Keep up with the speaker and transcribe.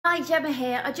Hi, Gemma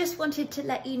here. I just wanted to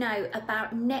let you know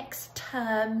about next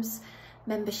term's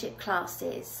membership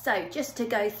classes. So just to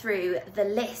go through the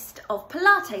list of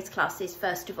Pilates classes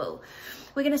first of all.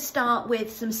 We're going to start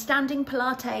with some standing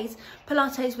Pilates,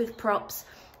 Pilates with props,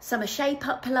 some shape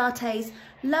up Pilates,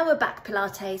 lower back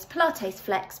Pilates, Pilates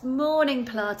flex, morning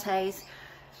Pilates,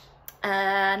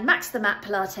 and max the mat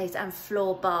Pilates and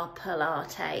floor bar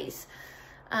Pilates.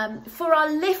 For our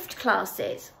lift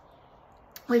classes,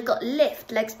 we've got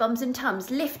lift, legs, bums and tums,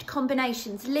 lift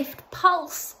combinations, lift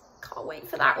pulse, can't wait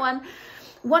for that one,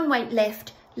 one weight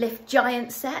lift, lift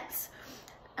giant sets,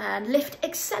 and lift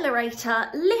accelerator,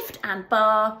 lift and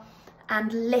bar,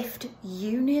 and lift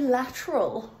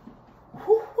unilateral.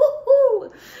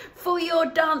 For your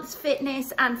dance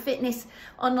fitness and fitness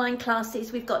online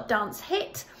classes, we've got dance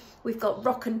hit, we've got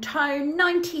rock and tone,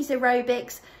 90s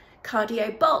aerobics,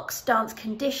 cardio box, dance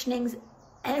conditionings,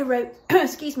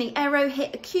 aero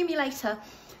hit accumulator,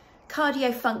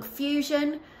 cardio funk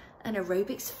fusion, and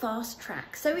aerobics fast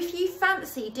track. So if you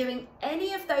fancy doing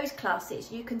any of those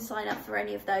classes, you can sign up for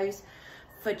any of those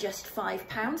for just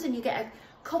 £5 and you get a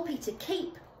copy to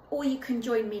keep, or you can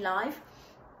join me live,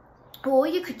 or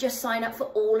you could just sign up for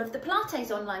all of the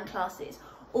Pilates online classes,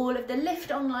 all of the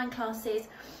lift online classes,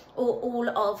 or all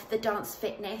of the dance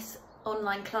fitness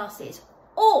online classes.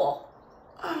 Or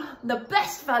the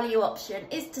best value option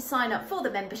is to sign up for the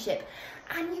membership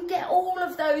and you get all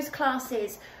of those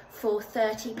classes for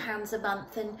 £30 a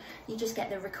month, and you just get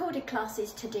the recorded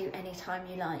classes to do anytime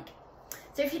you like.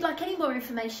 So if you'd like any more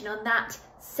information on that,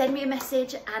 send me a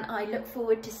message and I look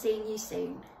forward to seeing you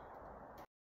soon.